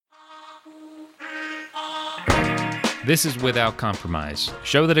This is Without Compromise, a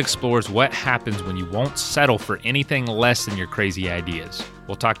show that explores what happens when you won't settle for anything less than your crazy ideas.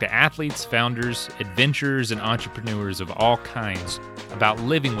 We'll talk to athletes, founders, adventurers, and entrepreneurs of all kinds about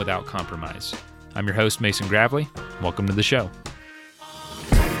living without compromise. I'm your host, Mason Gravely. Welcome to the show.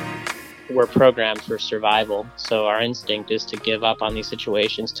 We're programmed for survival, so our instinct is to give up on these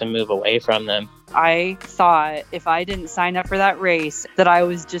situations, to move away from them. I thought if I didn't sign up for that race, that I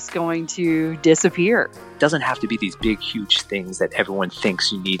was just going to disappear. It doesn't have to be these big, huge things that everyone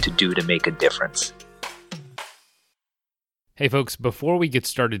thinks you need to do to make a difference. Hey folks, before we get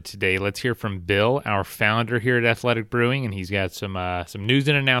started today, let's hear from Bill, our founder here at Athletic Brewing, and he's got some news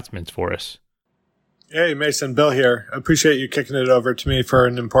and announcements for us. Hey, Mason, Bill here. I appreciate you kicking it over to me for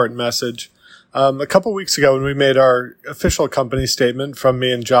an important message. A couple weeks ago when we made our official company statement from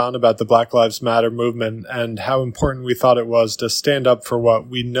me and John about the Black Lives Matter movement and how important we thought it was to stand up for what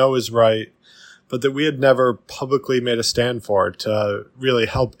we know is right, but that we had never publicly made a stand for, to really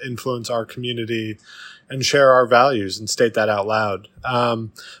help influence our community and share our values and state that out loud.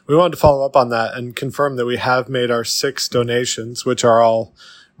 We wanted to follow up on that and confirm that we have made our 6 donations, which are all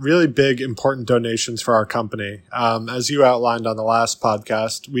really big, important donations for our company. As you outlined on the last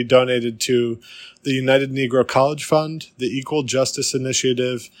podcast, we donated to the United Negro College Fund, the Equal Justice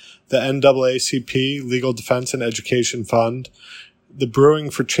Initiative, the NAACP Legal Defense and Education Fund, the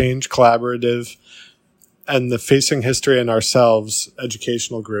Brewing for Change Collaborative, and the Facing History and Ourselves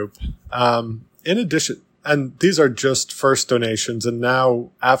educational group. In addition, and these are just first donations. And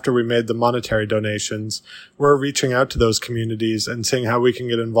now, after we made the monetary donations, we're reaching out to those communities and seeing how we can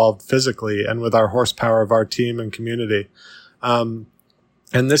get involved physically and with our horsepower of our team and community. And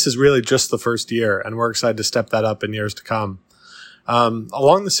this is really just the first year, and we're excited to step that up in years to come.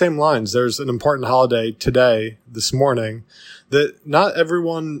 Along the same lines, there's an important holiday today, this morning, that not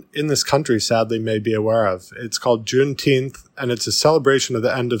everyone in this country, sadly, may be aware of. It's called Juneteenth, and it's a celebration of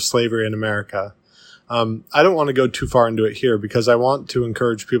the end of slavery in America. I don't want to go too far into it here because I want to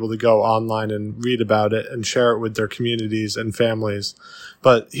encourage people to go online and read about it and share it with their communities and families.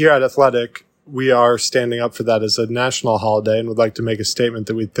 But here at Athletic, we are standing up for that as a national holiday and would like to make a statement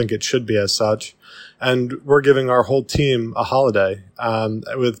that we think it should be as such. And we're giving our whole team a holiday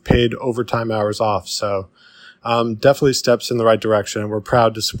with paid overtime hours off. So definitely steps in the right direction, and we're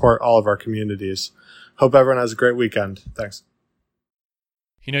proud to support all of our communities. Hope everyone has a great weekend. Thanks.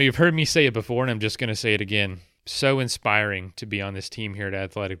 You know, you've heard me say it before, and I'm just going to say it again. So inspiring to be on this team here at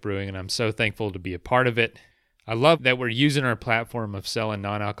Athletic Brewing, and I'm so thankful to be a part of it. I love that we're using our platform of selling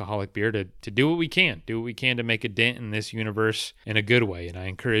non-alcoholic beer to do what we can to make a dent in this universe in a good way, and I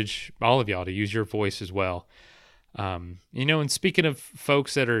encourage all of y'all to use your voice as well. And speaking of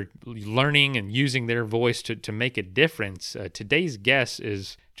folks that are learning and using their voice to make a difference, today's guest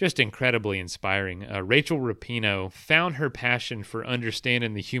is just incredibly inspiring. Rachel Rapinoe found her passion for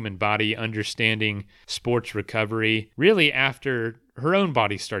understanding the human body, understanding sports recovery, really after her own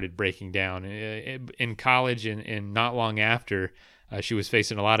body started breaking down in college and not long after. She was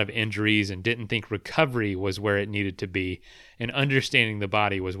facing a lot of injuries and didn't think recovery was where it needed to be, and understanding the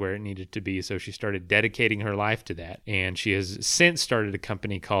body was where it needed to be. So she started dedicating her life to that. And she has since started a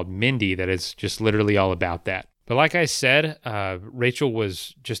company called Mindy that is just literally all about that. But like I said, Rachel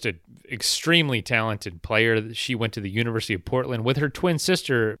was just an extremely talented player. She went to the University of Portland with her twin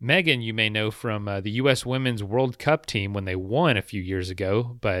sister, Megan, you may know from the U.S. Women's World Cup team when they won a few years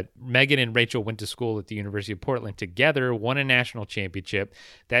ago. But Megan and Rachel went to school at the University of Portland together, won a national championship.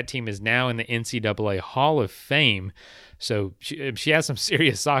 That team is now in the NCAA Hall of Fame. So she has some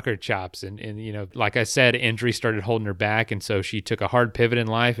serious soccer chops. And like I said, injury started holding her back. And so she took a hard pivot in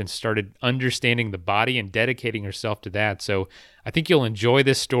life and started understanding the body and dedicating herself to that. So I think you'll enjoy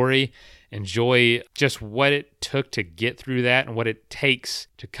this story, enjoy just what it took to get through that and what it takes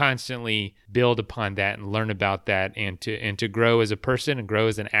to constantly build upon that and learn about that and to grow as a person and grow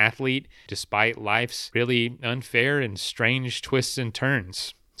as an athlete despite life's really unfair and strange twists and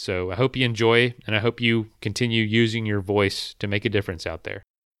turns. So I hope you enjoy, and I hope you continue using your voice to make a difference out there.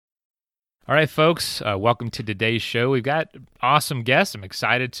 All right, folks, welcome to today's show. We've got awesome guests. I'm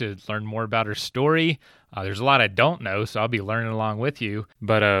excited to learn more about her story. There's a lot I don't know, so I'll be learning along with you.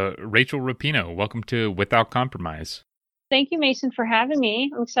 But Rachel Rapinoe, welcome to Without Compromise. Thank you, Mason, for having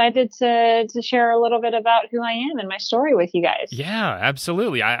me. I'm excited to share a little bit about who I am and my story with you guys. Yeah,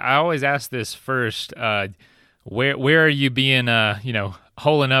 absolutely. I always ask this first. Where are you being,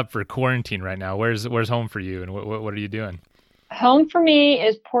 holing up for quarantine right now? Where's home for you, and what are you doing? Home for me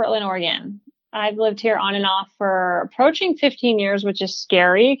is Portland, Oregon. I've lived here on and off for approaching 15 years, which is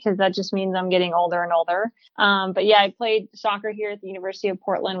scary because that just means I'm getting older and older. But yeah, I played soccer here at the University of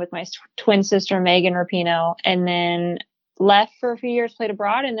Portland with my twin sister, Megan Rapinoe, and then left for a few years, played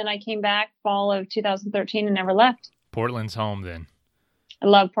abroad. And then I came back fall of 2013 and never left. Portland's home then. I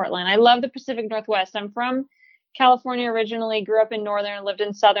love Portland. I love the Pacific Northwest. I'm from California originally, grew up in Northern, lived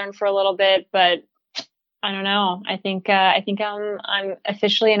in Southern for a little bit, but I don't know. I think I'm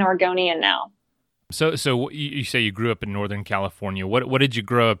officially an Oregonian now. So you say you grew up in Northern California. What did you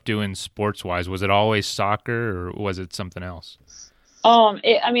grow up doing sports wise? Was it always soccer or was it something else?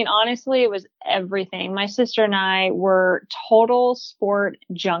 Honestly, it was everything. My sister and I were total sport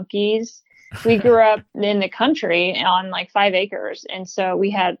junkies. We grew up in the country on like 5 acres. And so we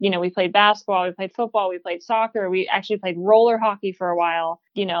had, we played basketball, we played football, we played soccer. We actually played roller hockey for a while,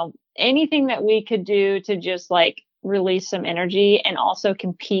 anything that we could do to just like release some energy and also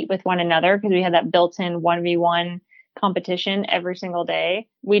compete with one another because we had that built-in 1v1 competition every single day.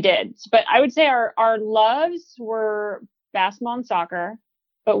 We did. But I would say our loves were basketball and soccer,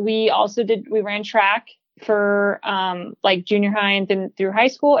 but we also we ran track for like junior high and then through high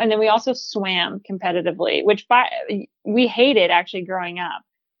school. And then we also swam competitively, which we hated actually growing up,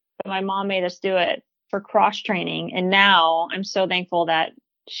 but my mom made us do it for cross training. And now I'm so thankful that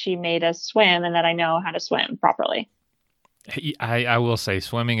she made us swim and that I know how to swim properly. I will say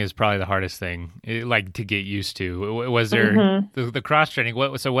swimming is probably the hardest thing to get used to. Was there the cross training?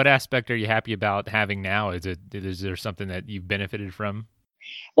 What aspect are you happy about having now? Is there something that you've benefited from?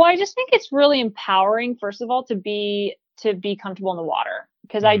 Well, I just think it's really empowering, first of all, to be comfortable in the water.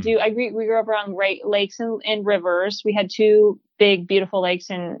 Because we grew up around lakes and rivers. We had 2 big, beautiful lakes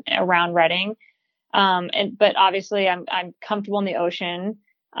around Redding. But obviously I'm comfortable in the ocean.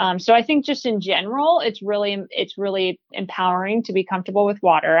 So I think just in general, it's really empowering to be comfortable with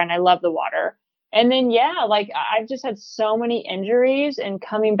water. And I love the water. And then, I've just had so many injuries and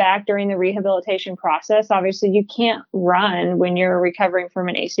coming back during the rehabilitation process. Obviously, you can't run when you're recovering from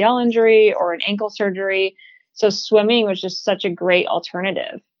an ACL injury or an ankle surgery. So swimming was just such a great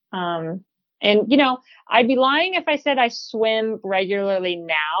alternative. And I'd be lying if I said I swim regularly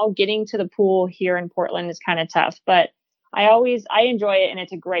now. Getting to the pool here in Portland is kind of tough, but I enjoy it and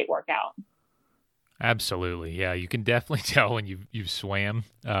it's a great workout. Absolutely. Yeah. You can definitely tell when you've swam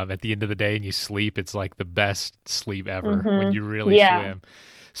at the end of the day and you sleep. It's like the best sleep ever when you really swim.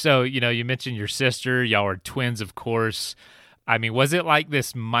 So, you mentioned your sister, y'all are twins, of course. I mean, was it like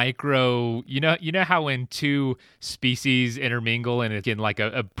this micro, you know how when 2 species intermingle and it's in like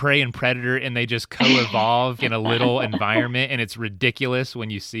a prey and predator and they just co-evolve in a little environment and it's ridiculous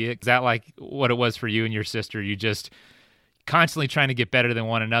when you see it? Is that like what it was for you and your sister? You just constantly trying to get better than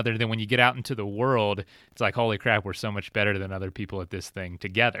one another. Then when you get out into the world, it's like, holy crap, we're so much better than other people at this thing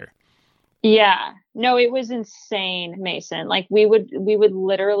together. Yeah, no, it was insane, Mason. Like we would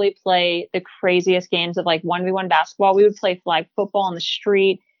literally play the craziest games of like 1v1 basketball. We would play flag football on the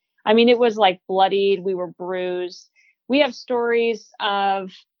street. I mean, it was like bloodied. We were bruised. We have stories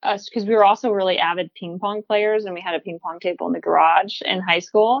of us because we were also really avid ping pong players and we had a ping pong table in the garage in high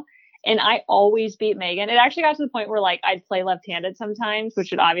school. And I always beat Megan. It actually got to the point where like I'd play left-handed sometimes,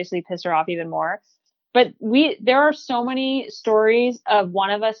 which would obviously piss her off even more. But there are so many stories of one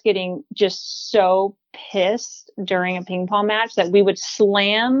of us getting just so pissed during a ping pong match that we would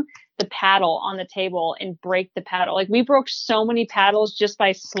slam the paddle on the table and break the paddle. Like we broke so many paddles just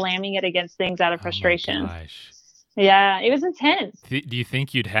by slamming it against things out of frustration. Oh my gosh. Yeah, it was intense. Do you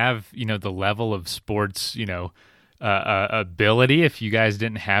think you'd have, the level of sports, ability if you guys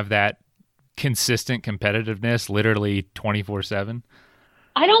didn't have that consistent competitiveness literally 24/7?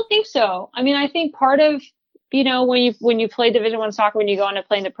 I don't think so. I mean, I think part of, when you play Division I soccer, when you go on to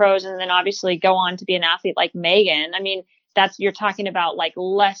play in the pros and then obviously go on to be an athlete like Megan, I mean, you're talking about like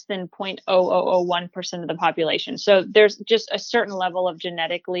less than 0.0001% of the population. So there's just a certain level of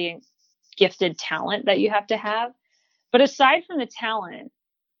genetically gifted talent that you have to have. But aside from the talent,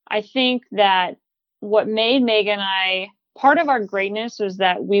 I think that what made Megan and I, part of our greatness was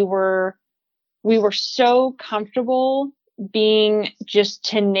that we were so comfortable being just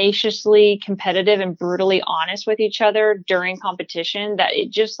tenaciously competitive and brutally honest with each other during competition that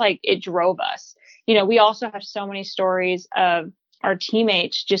it drove us. We also have so many stories of our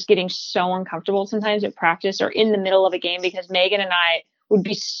teammates just getting so uncomfortable sometimes at practice or in the middle of a game because Megan and I would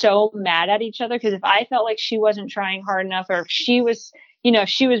be so mad at each other because if I felt like she wasn't trying hard enough or if she was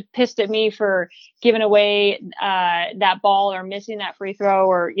pissed at me for giving away that ball or missing that free throw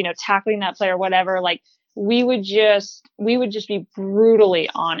or, tackling that play or whatever, like we would just be brutally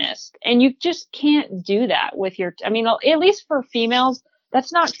honest. And you just can't do that with at least for females,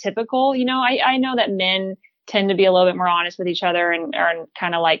 that's not typical. I know that men tend to be a little bit more honest with each other and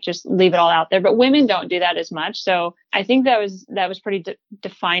kind of like just leave it all out there, but women don't do that as much. So I think that was pretty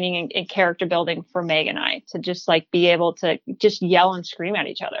defining and character building for Meg and I, to just like be able to just yell and scream at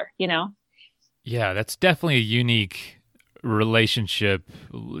each other, Yeah, that's definitely a unique relationship,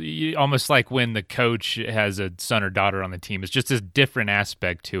 almost like when the coach has a son or daughter on the team. It's just this different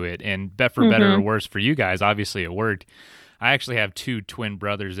aspect to it, and for better or worse for you guys, obviously it worked. I actually have 2 twin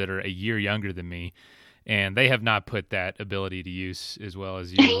brothers that are a year younger than me, and they have not put that ability to use as well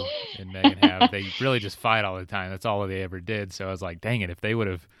as you and Megan have. They really just fight all the time. That's all they ever did. So I was like, dang it, if they would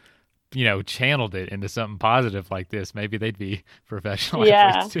have channeled it into something positive like this, maybe they'd be professional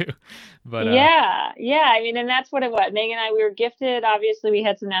athletes too. But yeah. I mean, and that's what it was. Megan and I, we were gifted. Obviously, we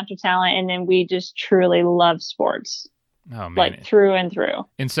had some natural talent, and then we just truly love sports, like through and through.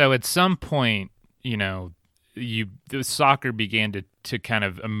 And so, at some point, the soccer began to kind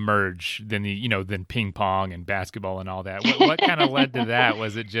of emerge. Then ping pong and basketball and all that. What kind of led to that?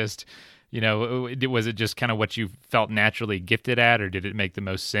 Was it just was it just kind of what you felt naturally gifted at, or did it make the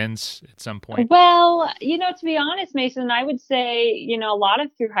most sense at some point? Well, to be honest, Mason, I would say, a lot of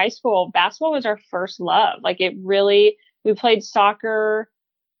through high school, basketball was our first love. Like we played soccer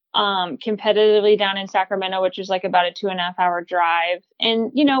competitively down in Sacramento, which was like about a 2.5 hour drive.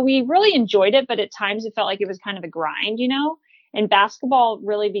 And, we really enjoyed it, but at times it felt like it was kind of a grind, and basketball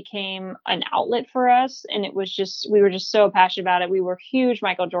really became an outlet for us. And we were just so passionate about it. We were huge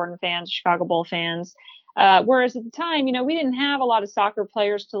Michael Jordan fans, Chicago Bull fans. Whereas at the time, we didn't have a lot of soccer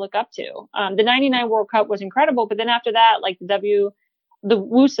players to look up to. The 99 World Cup was incredible. But then after that, like the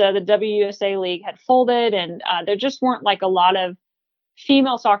WUSA, the WUSA League had folded, and there just weren't like a lot of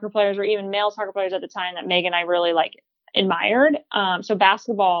female soccer players or even male soccer players at the time that Meg and I really admired. So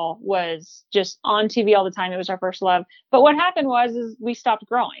basketball was just on TV all the time. It was our first love. But what happened is we stopped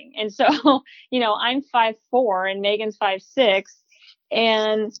growing. And so, I'm 5'4" and Megan's 5'6",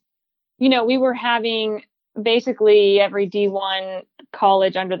 and, we were having basically every D1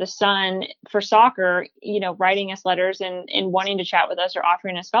 college under the sun for soccer, writing us letters and wanting to chat with us or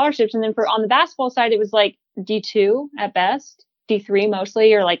offering us scholarships. And then on the basketball side, it was like D2 at best, D3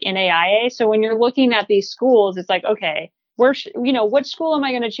 mostly, or like NAIA. So when you're looking at these schools, it's like, okay, which school am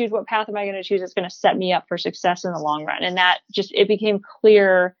I going to choose? What path am I going to choose that's going to set me up for success in the long run? And that it became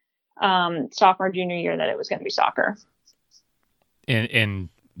clear sophomore, junior year that it was going to be soccer. And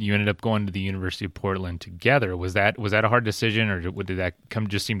you ended up going to the University of Portland together. Was that a hard decision, or did that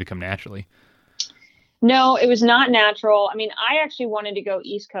seem to come naturally? No, it was not natural. I mean, I actually wanted to go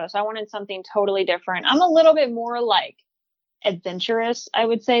East Coast. I wanted something totally different. I'm a little bit more like adventurous, I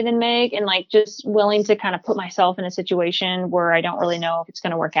would say, than Meg, and like just willing to kind of put myself in a situation where I don't really know if it's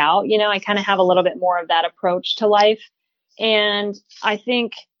going to work out. I kind of have a little bit more of that approach to life. And I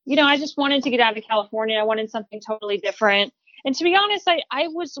think, I just wanted to get out of California. I wanted something totally different. And to be honest, I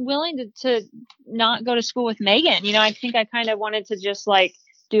was willing to not go to school with Megan. I think I kind of wanted to just like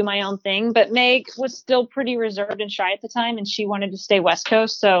do my own thing, but Meg was still pretty reserved and shy at the time, and she wanted to stay West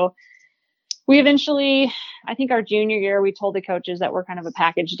Coast. So we eventually, I think our junior year, we told the coaches that we're kind of a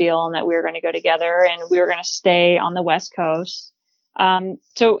package deal and that we were going to go together and we were going to stay on the West Coast.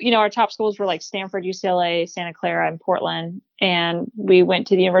 So, our top schools were like Stanford, UCLA, Santa Clara, and Portland. And we went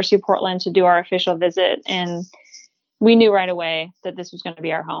to the University of Portland to do our official visit. And we knew right away that this was going to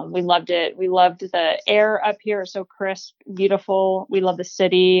be our home. We loved it. We loved the air up here. It's so crisp, beautiful. We love the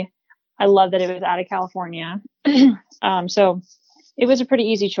city. I love that it was out of California. So it was a pretty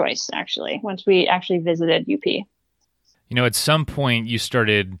easy choice, actually, once we actually visited UP. At some point you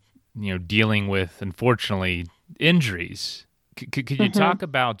started, dealing with, unfortunately, injuries. Could you talk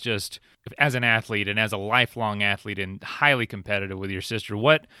about just as an athlete and as a lifelong athlete and highly competitive with your sister,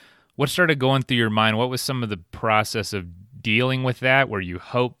 what started going through your mind? What was some of the process of dealing with that? Were you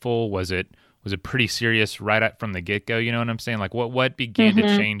hopeful? Was it pretty serious right up from the get-go? You know what I'm saying? Like what began to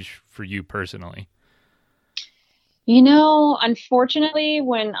change for you personally? Unfortunately,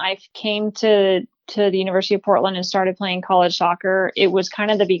 when I came to the University of Portland and started playing college soccer, it was kind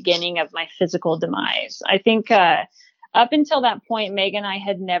of the beginning of my physical demise. I think up until that point, Meg and I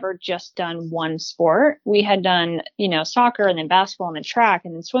had never just done one sport. We had done, soccer and then basketball and then track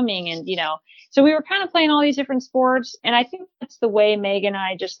and then swimming. And, so we were kind of playing all these different sports. And I think that's the way Meg and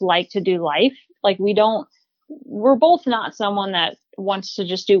I just like to do life. Like we're both not someone that wants to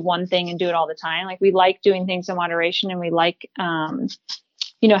just do one thing and do it all the time. Like we like doing things in moderation, and we like,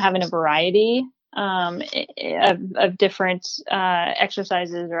 having a variety of different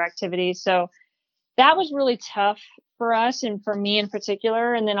exercises or activities. So that was really tough for us and for me in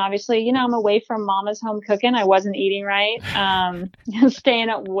particular. And then obviously, I'm away from mama's home cooking. I wasn't eating right, staying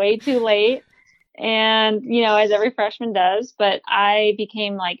up way too late. And, as every freshman does, but I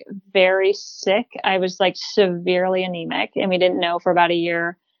became like very sick. I was like severely anemic, and we didn't know for about a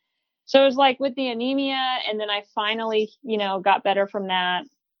year. So it was like with the anemia, and then I finally, got better from that.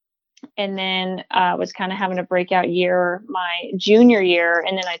 And then was kind of having a breakout year my junior year.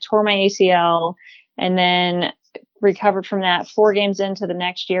 And then I tore my ACL and then recovered from that 4 games into the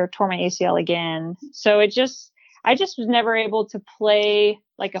next year, tore my ACL again. So I just was never able to play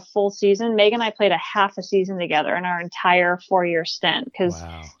like a full season. Megan and I played a half a season together in our entire 4-year stint because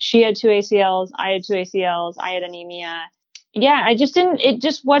she had 2 ACLs. I had 2 ACLs. I had anemia. Yeah, it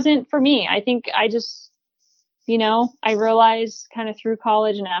just wasn't for me. I think I just, I realized kind of through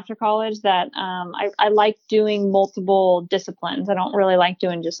college and after college that I like doing multiple disciplines. I don't really like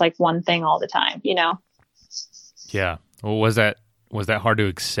doing just like one thing all the time, Yeah. Well, was that hard to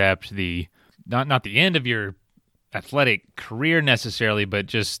accept, the not the end of your athletic career necessarily, but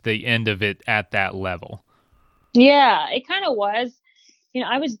just the end of it at that level? Yeah, it kind of was.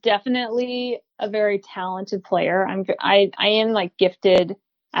 I was definitely a very talented player. I am like gifted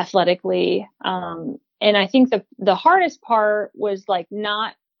athletically. And I think the hardest part was like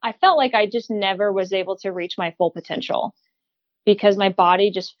I felt like I just never was able to reach my full potential because my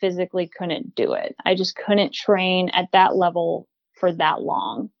body just physically couldn't do it. I just couldn't train at that level for that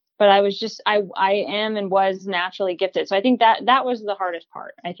long. But I was just, I am and was naturally gifted. So I think that was the hardest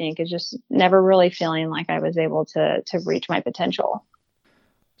part, I think, is just never really feeling like I was able to reach my potential.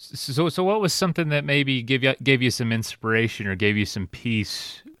 So what was something that maybe gave you some inspiration or gave you some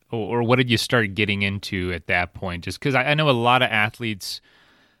peace, or what did you start getting into at that point? Just because I know a lot of athletes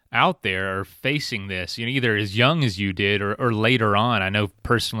out there are facing this, either as young as you did or later on. I know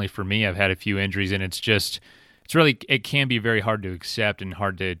personally for me, I've had a few injuries, and it can be very hard to accept and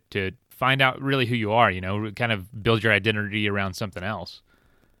hard to find out really who you are, kind of build your identity around something else.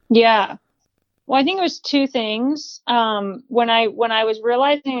 Yeah. Well, I think it was 2 things. When I was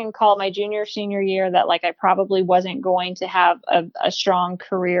realizing in my junior, senior year that like I probably wasn't going to have a strong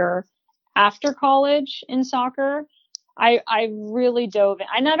career after college in soccer, I really dove in.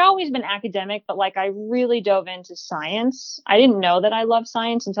 And I'd always been academic, but like I really dove into science. I didn't know that I loved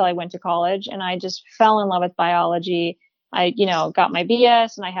science until I went to college, and I just fell in love with biology. I, got my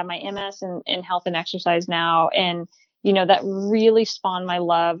BS and I have my MS in health and exercise now. And that really spawned my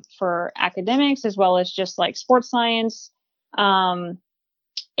love for academics as well as just like sports science, and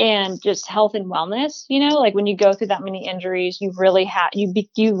just health and wellness. Like when you go through that many injuries, you really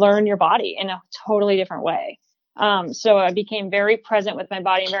you learn your body in a totally different way. So I became very present with my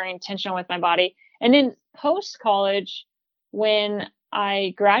body, very intentional with my body. And then post college, when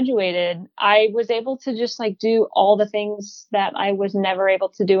I graduated, I was able to just like do all the things that I was never able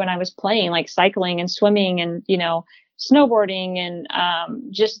to do when I was playing, like cycling and swimming and, snowboarding and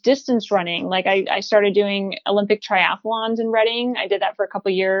just distance running. Like I started doing Olympic triathlons in Reading. I did that for a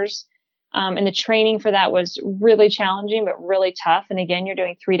couple of years. And the training for that was really challenging, but really tough. And again, you're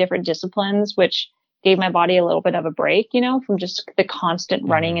doing 3 different disciplines, which gave my body a little bit of a break, from just the constant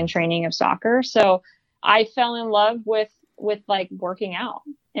running and training of soccer. So I fell in love with like working out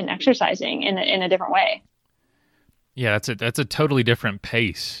and exercising in a different way. Yeah, that's a totally different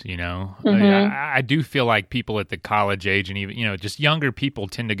pace, Mm-hmm. I do feel like people at the college age and even, just younger people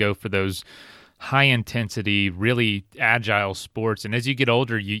tend to go for those high intensity, really agile sports. And as you get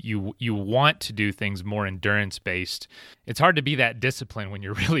older, you want to do things more endurance based. It's hard to be that disciplined when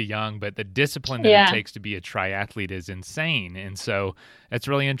you're really young, but the discipline that it takes to be a triathlete is insane. And so that's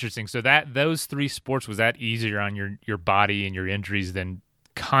really interesting. So those 3 sports, was that easier on your body and your injuries than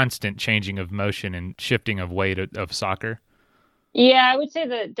constant changing of motion and shifting of weight of soccer? Yeah, I would say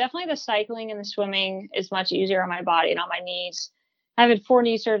definitely the cycling and the swimming is much easier on my body and on my knees. I've had 4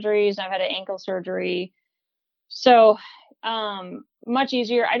 knee surgeries. I've had an ankle surgery. So much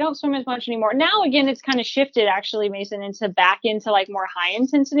easier. I don't swim as much anymore. Now, again, it's kind of shifted actually, Mason, back into like more high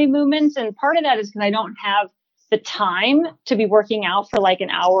intensity movements. And part of that is because I don't have the time to be working out for like an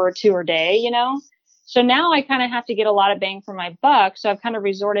hour or 2 a day, So now I kind of have to get a lot of bang for my buck. So I've kind of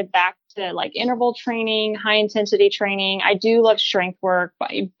resorted back to like interval training, high intensity training. I do love strength work,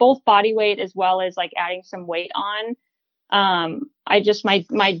 both body weight as well as like adding some weight on.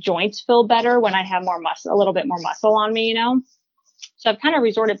 My joints feel better when I have a little bit more muscle on me, So I've kind of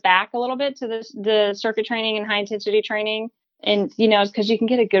resorted back a little bit to the circuit training and high intensity training. And, it's because you can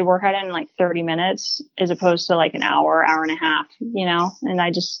get a good workout in like 30 minutes as opposed to like an hour and a half, and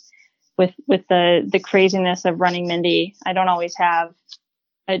I just, with the craziness of running Mindy, I don't always have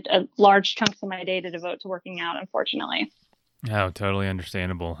a large chunks of my day to devote to working out, unfortunately. Oh, totally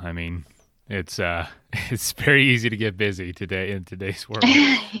understandable. I mean, it's it's very easy to get busy today in today's world.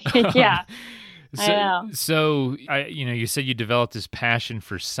 Yeah. So, I know. so you said you developed this passion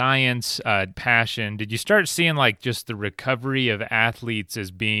for science, passion. Did you start seeing like just the recovery of athletes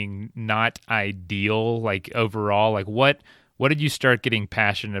as being not ideal, like overall? Like what did you start getting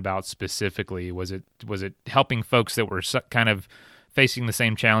passionate about specifically? Was it helping folks that were kind of facing the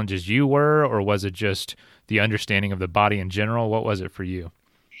same challenges you were, or was it just the understanding of the body in general? What was it for you?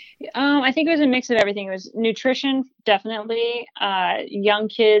 I think it was a mix of everything. It was nutrition, definitely. Young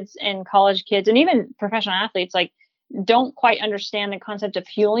kids and college kids and even professional athletes, like, don't quite understand the concept of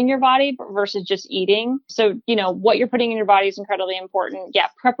fueling your body versus just eating. So, what you're putting in your body is incredibly important. Yeah.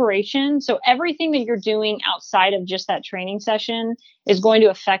 Preparation. So everything that you're doing outside of just that training session is going to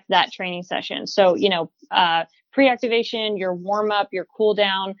affect that training session. So, pre-activation, your warm up, your cool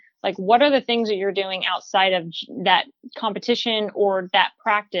down, like what are the things that you're doing outside of that competition or that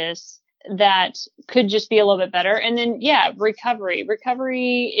practice that could just be a little bit better? And then, yeah,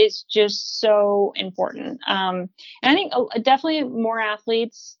 recovery is just so important. And I think definitely more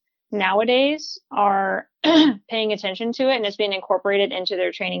athletes nowadays are paying attention to it, and it's being incorporated into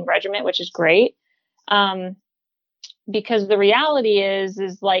their training regimen, which is great. Because the reality is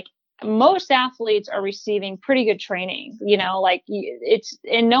like, most athletes are receiving pretty good training,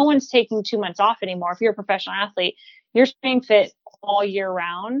 and no one's taking 2 months off anymore. If you're a professional athlete, you're staying fit all year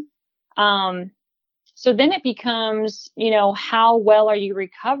round. So then it becomes, how well are you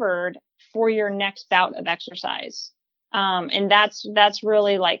recovered for your next bout of exercise? And that's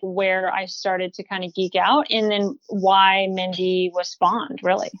really like where I started to kind of geek out, and then why Mindy was spawned,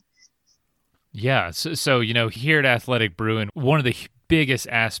 really. Yeah. So here at Athletic Brewing, one of the biggest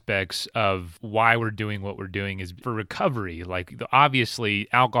aspects of why we're doing what we're doing is for recovery. Like, obviously,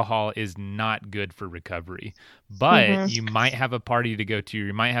 alcohol is not good for recovery, but you might have a party to go to,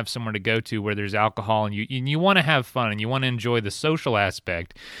 you might have somewhere to go to where there's alcohol, and you want to have fun and you want to enjoy the social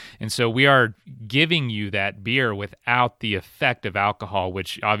aspect. And so we are giving you that beer without the effect of alcohol,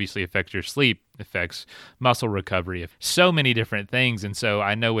 which obviously affects your sleep, affects muscle recovery, so many different things. And so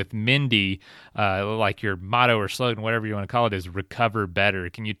I know with Mindy, like your motto or slogan, whatever you want to call it, is recover better.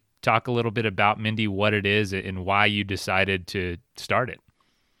 Can you talk a little bit about Mindy, what it is and why you decided to start it?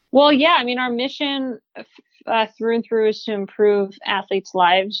 Well, yeah, I mean, our mission through and through is to improve athletes'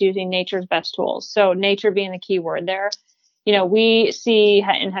 lives using nature's best tools. So nature being the key word there. We see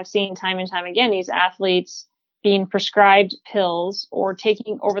and have seen time and time again, these athletes being prescribed pills or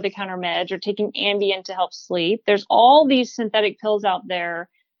taking over-the-counter meds or taking Ambien to help sleep. There's all these synthetic pills out there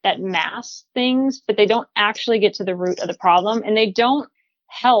that mask things, but they don't actually get to the root of the problem, and they don't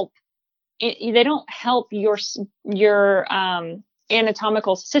help. They don't help your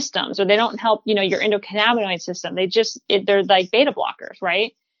anatomical systems, or they don't help your endocannabinoid system. They're like beta blockers,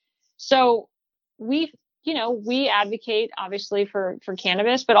 right? So we advocate obviously for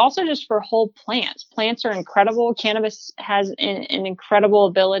cannabis, but also just for whole plants. Plants are incredible. Cannabis has an incredible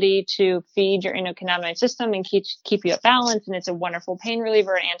ability to feed your endocannabinoid system and keep you at balance. And it's a wonderful pain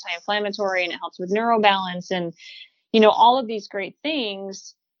reliever and anti-inflammatory, and it helps with neurobalance and, all of these great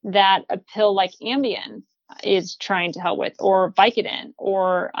things that a pill like Ambien is trying to help with, or Vicodin,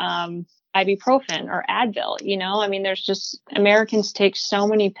 or ibuprofen, or Advil. I mean, there's just, Americans take so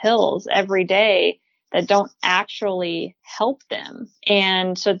many pills every day that don't actually help them.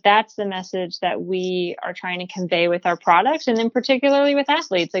 And so that's the message that we are trying to convey with our products. And then particularly with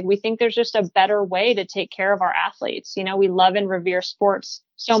athletes, like, we think there's just a better way to take care of our athletes. We love and revere sports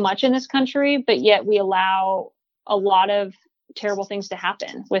so much in this country, but yet we allow a lot of terrible things to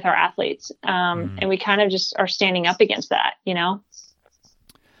happen with our athletes. And we kind of just are standing up against that,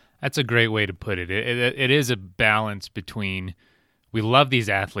 That's a great way to put it. It is a balance between, we love these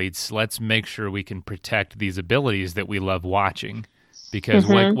athletes, let's make sure we can protect these abilities that we love watching. Because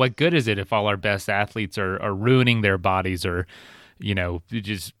what good is it if all our best athletes are ruining their bodies, or,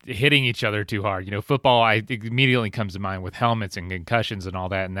 just hitting each other too hard? Football, immediately comes to mind with helmets and concussions and all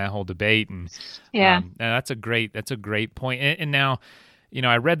that, and that whole debate. And yeah, that's a great point. And now,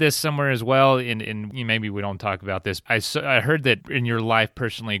 I read this somewhere as well, and maybe we don't talk about this. I heard that in your life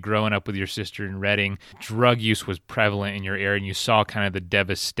personally, growing up with your sister in Reading, drug use was prevalent in your area, and you saw kind of the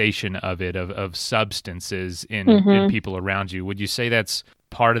devastation of it, of substances in people around you. Would you say that's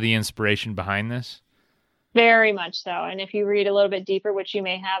part of the inspiration behind this? Very much so. And if you read a little bit deeper, which you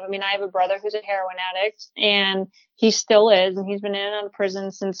may have, I mean, I have a brother who's a heroin addict, and he still is, and he's been in and out of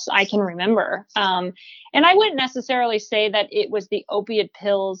prison since I can remember. And I wouldn't necessarily say that it was the opiate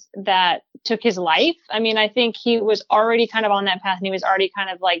pills that took his life. I mean, I think he was already kind of on that path, and he was already kind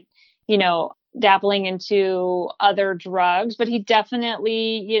of like, you know, dabbling into other drugs, but he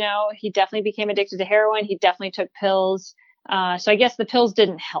definitely became addicted to heroin. He definitely took pills. So I guess the pills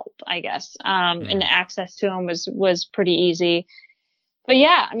didn't help, I guess. And the access to them was pretty easy. But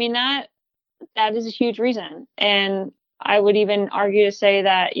yeah, I mean, that is a huge reason. And I would even argue to say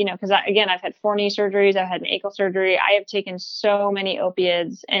that, you know, because I've had 4 knee surgeries, I've had an ankle surgery. I have taken so many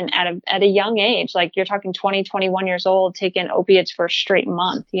opiates, and at a young age, like you're talking 20, 21 years old, taking opiates for a straight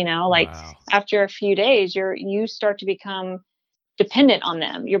month, you know, like wow. After a few days, you start to become dependent on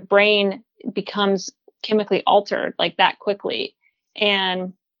them. Your brain becomes chemically altered like that quickly.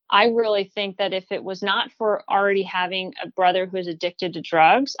 And I really think that if it was not for already having a brother who is addicted to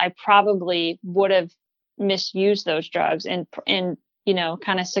drugs, I probably would have misused those drugs and you know,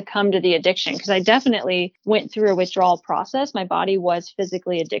 kind of succumbed to the addiction, because I definitely went through a withdrawal process. My body was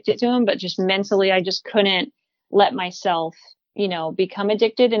physically addicted to them, but just mentally, I just couldn't let myself, you know, become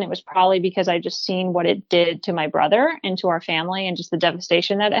addicted. And it was probably because I just seen what it did to my brother and to our family, and just the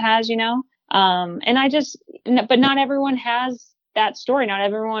devastation that it has, you know. But not everyone has that story. Not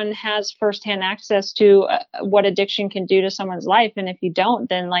everyone has firsthand access to what addiction can do to someone's life. And if you don't,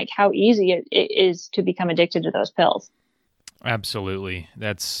 then like how easy it is to become addicted to those pills. Absolutely.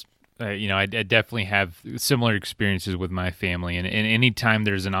 That's, you know, I definitely have similar experiences with my family. And anytime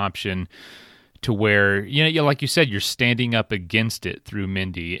there's an option to where, you know, like you said, you're standing up against it through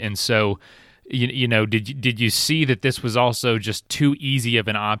Mindy. And so, you know, did you see that this was also just too easy of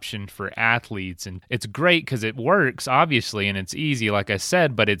an option for athletes? And it's great because it works, obviously, and it's easy, like I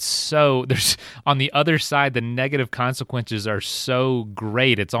said, but there's on the other side, the negative consequences are so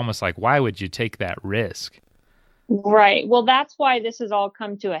great. It's almost like, why would you take that risk? Right. Well, that's why this has all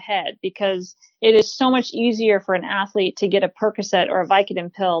come to a head, because it is so much easier for an athlete to get a Percocet or a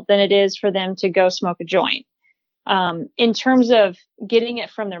Vicodin pill than it is for them to go smoke a joint. In terms of getting it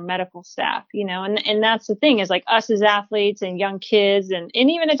from their medical staff, you know, and that's the thing, is like us as athletes and young kids and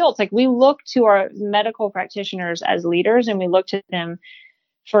even adults, like we look to our medical practitioners as leaders, and we look to them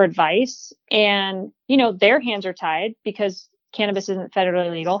for advice. And, you know, their hands are tied because cannabis isn't federally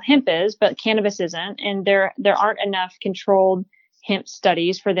legal. Hemp is, but cannabis isn't. And there aren't enough controlled hemp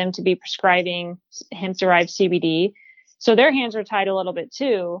studies for them to be prescribing hemp derived CBD. So their hands are tied a little bit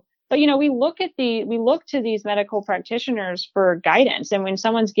too. But, you know, we look to these medical practitioners for guidance. And when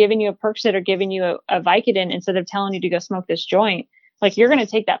someone's giving you a Percocet or giving you a Vicodin, instead of telling you to go smoke this joint, like you're going to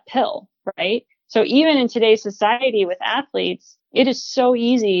take that pill, right? So even in today's society with athletes, it is so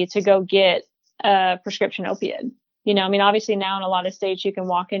easy to go get a prescription opiate. You know, I mean, obviously now in a lot of states you can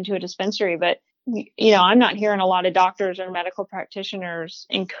walk into a dispensary, but, you know, I'm not hearing a lot of doctors or medical practitioners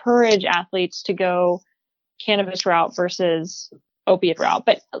encourage athletes to go cannabis route versus opiate route.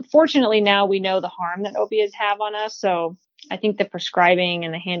 But fortunately now we know the harm that opiates have on us. So I think the prescribing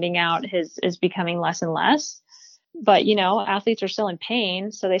and the handing out is becoming less and less. But, you know, athletes are still in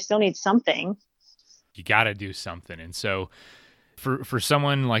pain, so they still need something. You got to do something. And so for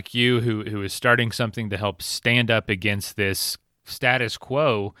someone like you who is starting something to help stand up against this status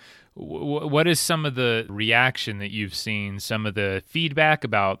quo, what is some of the reaction that you've seen, some of the feedback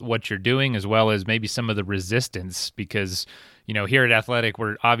about what you're doing, as well as maybe some of the resistance? Because, you know, here at Athletic,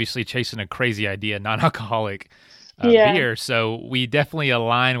 we're obviously chasing a crazy idea, non-alcoholic beer. So we definitely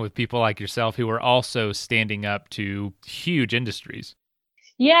align with people like yourself who are also standing up to huge industries.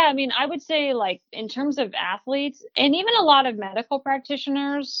 Yeah, I mean, I would say, like, in terms of athletes and even a lot of medical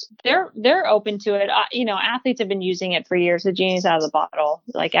practitioners, they're open to it. You know, athletes have been using it for years. The genie's out of the bottle.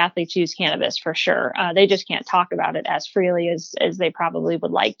 Like, athletes use cannabis for sure. They just can't talk about it as freely as they probably would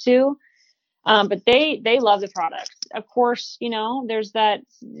like to. But they love the product. Of course, you know, there's that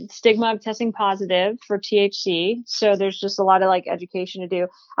stigma of testing positive for THC. So there's just a lot of like education to do.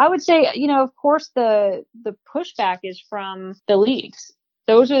 I would say, you know, of course, the pushback is from the leagues.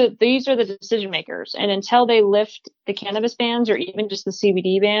 These are the decision makers. And until they lift the cannabis bans or even just the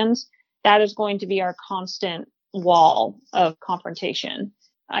CBD bans, that is going to be our constant wall of confrontation.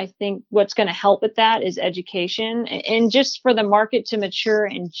 I think what's going to help with that is education. And just for the market to mature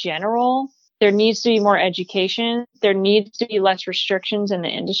in general, there needs to be more education. There needs to be less restrictions in the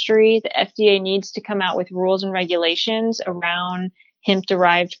industry. The FDA needs to come out with rules and regulations around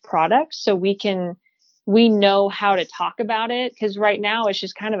hemp-derived products so we know how to talk about it, because right now it's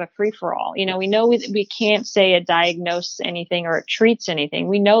just kind of a free-for-all. You know we can't say it diagnoses anything or it treats anything.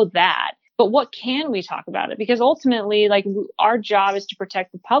 We know that, but what can we talk about it? Because ultimately, like, our job is to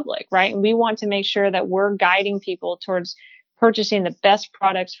protect the public, right? And we want to make sure that we're guiding people towards purchasing the best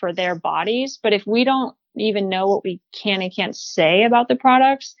products for their bodies. But if we don't even know what we can and can't say about the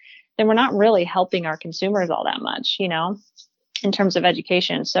products, then we're not really helping our consumers all that much, you know, in terms of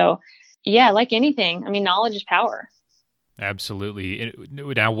education. So yeah, like anything, I mean, knowledge is power. Absolutely.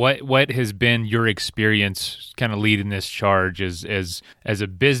 Now, what has been your experience kind of leading this charge as a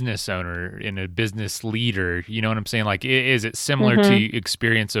business owner and a business leader? You know what I'm saying? Like, is it similar to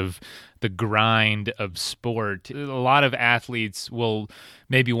experience of the grind of sport? A lot of athletes will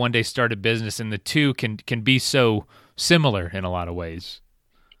maybe one day start a business, and the two can be so similar in a lot of ways.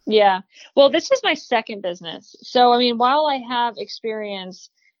 Yeah. Well, this is my second business. So, I mean, while I have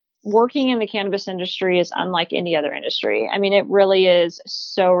experience working in the cannabis industry is unlike any other industry. I mean, it really is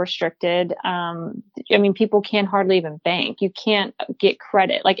so restricted. I mean, people can hardly even bank. You can't get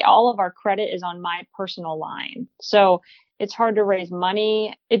credit. Like, all of our credit is on my personal line. So it's hard to raise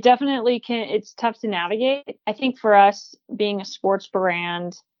money. It definitely can. It's tough to navigate. I think for us, being a sports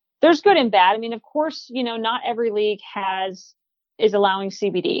brand, there's good and bad. I mean, of course, you know, not every league is allowing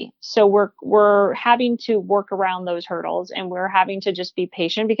CBD. So we're having to work around those hurdles, and we're having to just be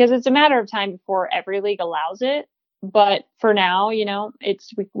patient, because it's a matter of time before every league allows it. But for now, you know,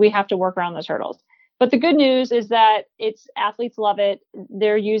 we have to work around those hurdles. But the good news is that athletes love it.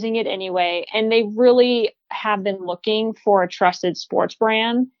 They're using it anyway. And they really have been looking for a trusted sports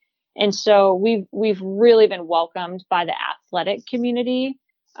brand. And so we've really been welcomed by the athletic community.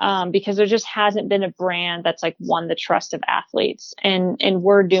 Because there just hasn't been a brand that's like won the trust of athletes, and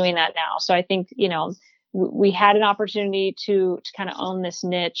we're doing that now. So I think, you know, we had an opportunity to kind of own this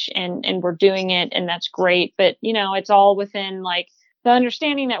niche, and we're doing it, and that's great. But, you know, it's all within like the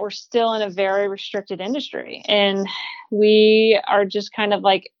understanding that we're still in a very restricted industry, and we are just kind of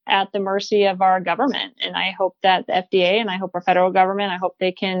like at the mercy of our government. And I hope that the FDA and I hope our federal government, I hope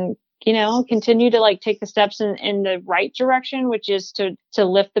they can, you know, continue to like take the steps in the right direction, which is to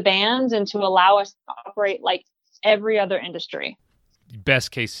lift the bans and to allow us to operate like every other industry. Best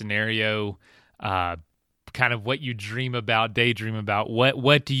case scenario, kind of what you dream about, daydream about.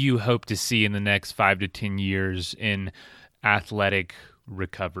 What do you hope to see in the next 5 to 10 years in athletic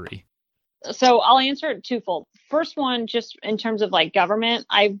recovery? So I'll answer it twofold. First one, just in terms of like government,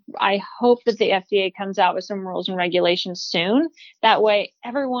 I hope that the FDA comes out with some rules and regulations soon. That way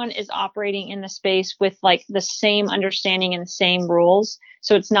everyone is operating in the space with like the same understanding and the same rules,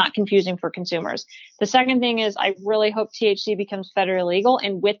 so it's not confusing for consumers. The second thing is, I really hope THC becomes federally legal,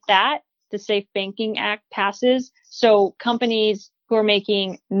 and with that, the Safe Banking Act passes, so companies who are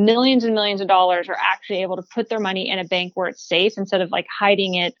making millions and millions of dollars are actually able to put their money in a bank where it's safe, instead of like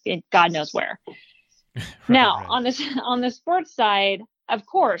hiding it in God knows where. Now, on the sports side, of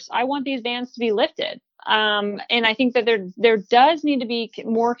course, I want these bans to be lifted. And I think that there does need to be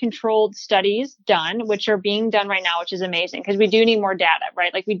more controlled studies done, which are being done right now, which is amazing, because we do need more data,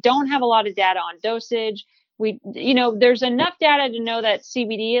 right? Like, we don't have a lot of data on dosage. There's enough data to know that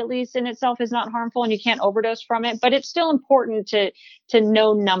CBD, at least in itself, is not harmful and you can't overdose from it, but it's still important to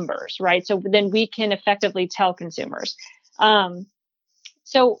know numbers, right? So then we can effectively tell consumers.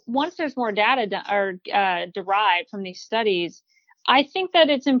 So once there's more data derived from these studies, I think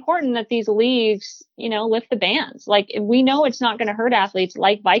that it's important that these leagues, you know, lift the bans. Like, we know it's not going to hurt athletes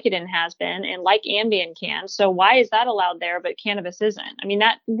like Vicodin has been and like Ambien can. So why is that allowed there, but cannabis isn't? I mean,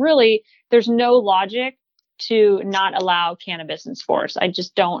 that really, there's no logic to not allow cannabis in sports. I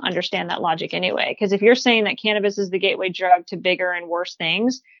just don't understand that logic anyway. Because if you're saying that cannabis is the gateway drug to bigger and worse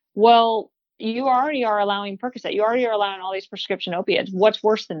things, well, you already are allowing Percocet. You already are allowing all these prescription opiates. What's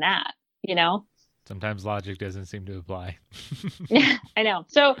worse than that? You know? Sometimes logic doesn't seem to apply. Yeah, I know.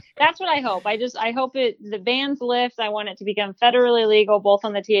 So that's what I hope. I hope the bans lift. I want it to become federally legal, both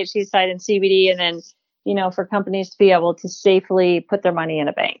on the THC side and CBD, and then, you know, for companies to be able to safely put their money in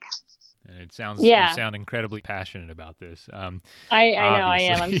a bank. It sounds, you sound incredibly passionate about this. I know I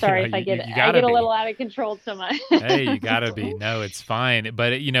am. I'm sorry if I get a little out of control so much. Hey, you gotta be. No, it's fine.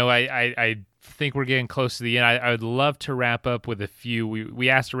 But, you know, I think we're getting close to the end. I would love to wrap up with a few. We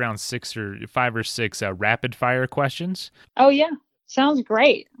asked around 5 or 6 rapid fire questions. Oh yeah, sounds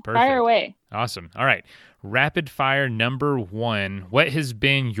great. Perfect. Fire away. Awesome. All right, rapid fire number 1. What has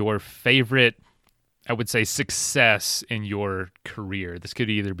been your favorite, I would say, success in your career? This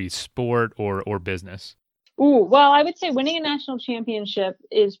could either be sport or business. Ooh, well, I would say winning a national championship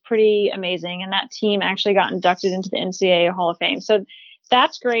is pretty amazing. And that team actually got inducted into the NCAA Hall of Fame. So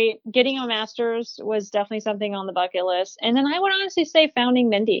that's great. Getting a master's was definitely something on the bucket list. And then I would honestly say founding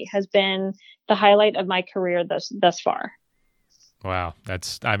Mindy has been the highlight of my career thus far. Wow.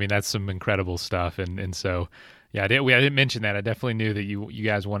 That's some incredible stuff. And so, yeah, I didn't mention that. I definitely knew that you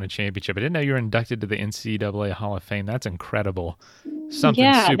guys won a championship. I didn't know you were inducted to the NCAA Hall of Fame. That's incredible.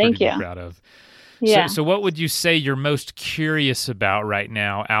 Something super to be proud of. Yeah. So what would you say you're most curious about right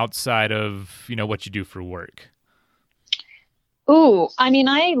now outside of, what you do for work? Ooh,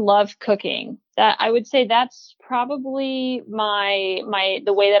 I love cooking. That I would say that's probably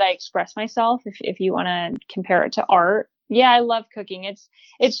the way that I express myself. If you want to compare it to art, yeah, I love cooking.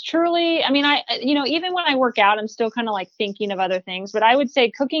 It's truly. Even when I work out, I'm still kind of like thinking of other things. But I would say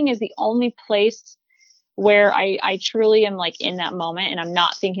cooking is the only place where I truly am like in that moment and I'm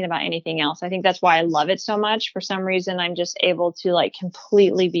not thinking about anything else. I think that's why I love it so much. For some reason, I'm just able to like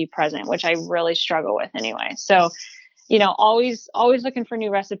completely be present, which I really struggle with anyway. So, always looking for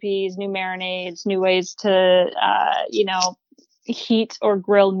new recipes, new marinades, new ways to, heat or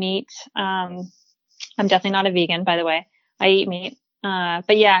grill meat. I'm definitely not a vegan, by the way. I eat meat.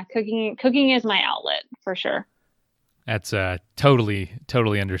 But yeah, cooking is my outlet for sure. That's totally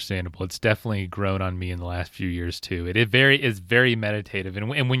understandable. It's definitely grown on me in the last few years too. It is very meditative,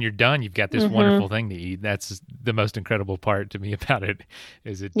 and when you're done, you've got this wonderful thing to eat. That's the most incredible part to me about it.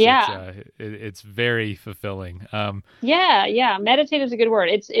 It's very fulfilling. Yeah. Meditative is a good word.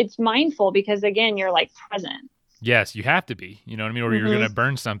 It's mindful because again, you're like present. Yes, you have to be, you know what I mean? Or you're going to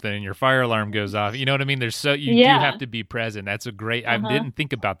burn something and your fire alarm goes off. You know what I mean? You do have to be present. That's a great, I didn't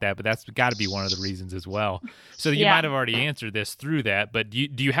think about that, but that's got to be one of the reasons as well. So you might have already answered this through that, but do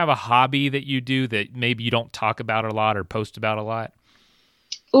you have a hobby that you do that maybe you don't talk about a lot or post about a lot?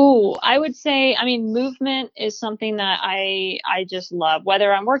 Ooh, I would say, movement is something that I just love.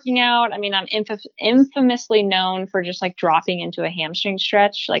 Whether I'm working out, I'm infamously known for just like dropping into a hamstring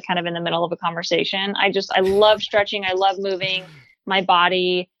stretch, like kind of in the middle of a conversation. I love stretching. I love moving my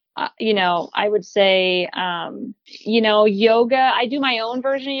body. I would say, yoga. I do my own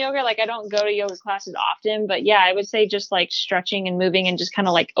version of yoga. Like I don't go to yoga classes often, but yeah, I would say just like stretching and moving and just kind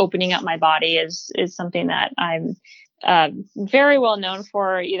of like opening up my body is something that I'm very well known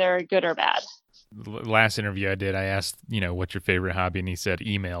for, either good or bad. Last interview I did, I asked, what's your favorite hobby? And he said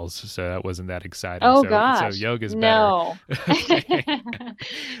emails. So that wasn't that exciting. Oh, gosh. So yoga's no. better.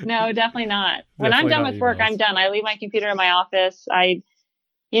 No, definitely not. When I'm done with work, I'm done. I leave my computer in my office. If I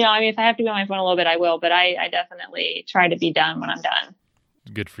have to be on my phone a little bit, I will, but I definitely try to be done when I'm done.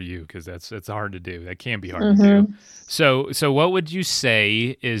 Good for you, because it's hard to do. That can be hard to do. So what would you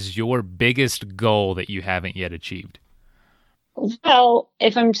say is your biggest goal that you haven't yet achieved? Well,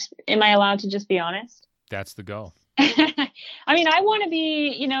 am I allowed to just be honest? That's the goal. I want to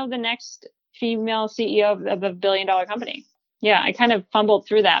be, the next female CEO of $1 billion company. Yeah, I kind of fumbled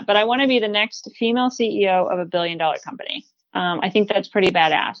through that, but I want to be the next female CEO of $1 billion company. I think that's pretty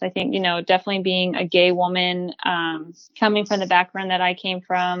badass. I think, definitely being a gay woman, coming from the background that I came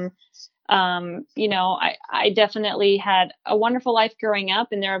from, I definitely had a wonderful life growing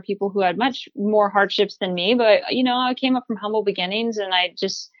up, and there are people who had much more hardships than me, but, I came up from humble beginnings, and I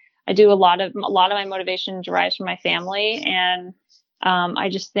do a lot of my motivation derives from my family. And, I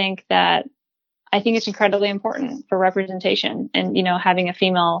just think that I think it's incredibly important for representation and, having a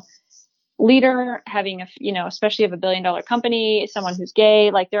female leader, having especially of $1 billion company, someone who's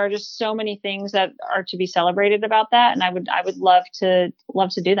gay, like there are just so many things that are to be celebrated about that. And I would love to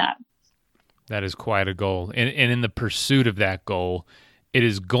do that. That is quite a goal. And in the pursuit of that goal, it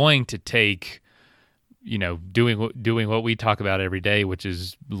is going to take, doing what we talk about every day, which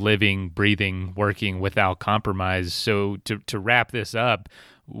is living, breathing, working without compromise. So to wrap this up,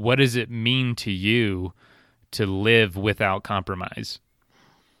 what does it mean to you to live without compromise?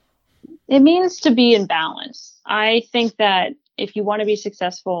 It means to be in balance. I think that if you want to be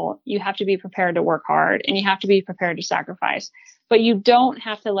successful, you have to be prepared to work hard and you have to be prepared to sacrifice, but you don't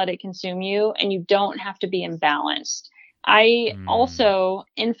have to let it consume you and you don't have to be imbalanced. I also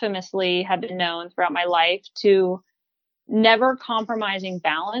infamously have been known throughout my life to never compromising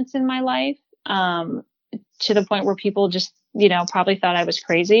balance in my life, to the point where people just, probably thought I was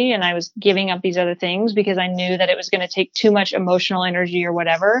crazy and I was giving up these other things because I knew that it was going to take too much emotional energy or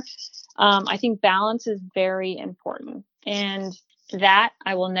whatever. I think balance is very important, and that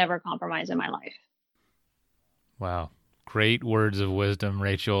I will never compromise in my life. Wow. Great words of wisdom,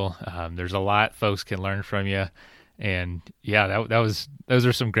 Rachel. There's a lot folks can learn from you. And yeah, those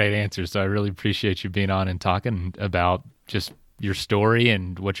are some great answers. So I really appreciate you being on and talking about just your story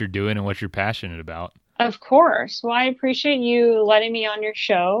and what you're doing and what you're passionate about. Of course. Well, I appreciate you letting me on your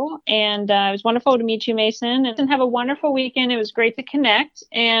show. And it was wonderful to meet you, Mason. And have a wonderful weekend. It was great to connect.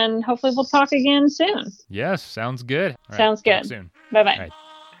 And hopefully we'll talk again soon. Yes, sounds good. Sounds good. Talk soon. Bye-bye.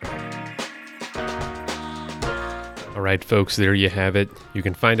 All right. All right, folks, there you have it. You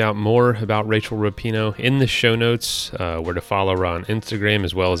can find out more about Rachel Rapino in the show notes, where to follow her on Instagram,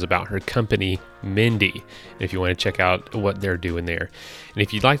 as well as about her company, Mindy, if you want to check out what they're doing there. And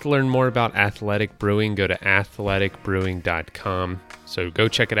if you'd like to learn more about Athletic Brewing, go to athleticbrewing.com. So go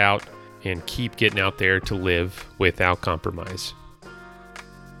check it out and keep getting out there to live without compromise.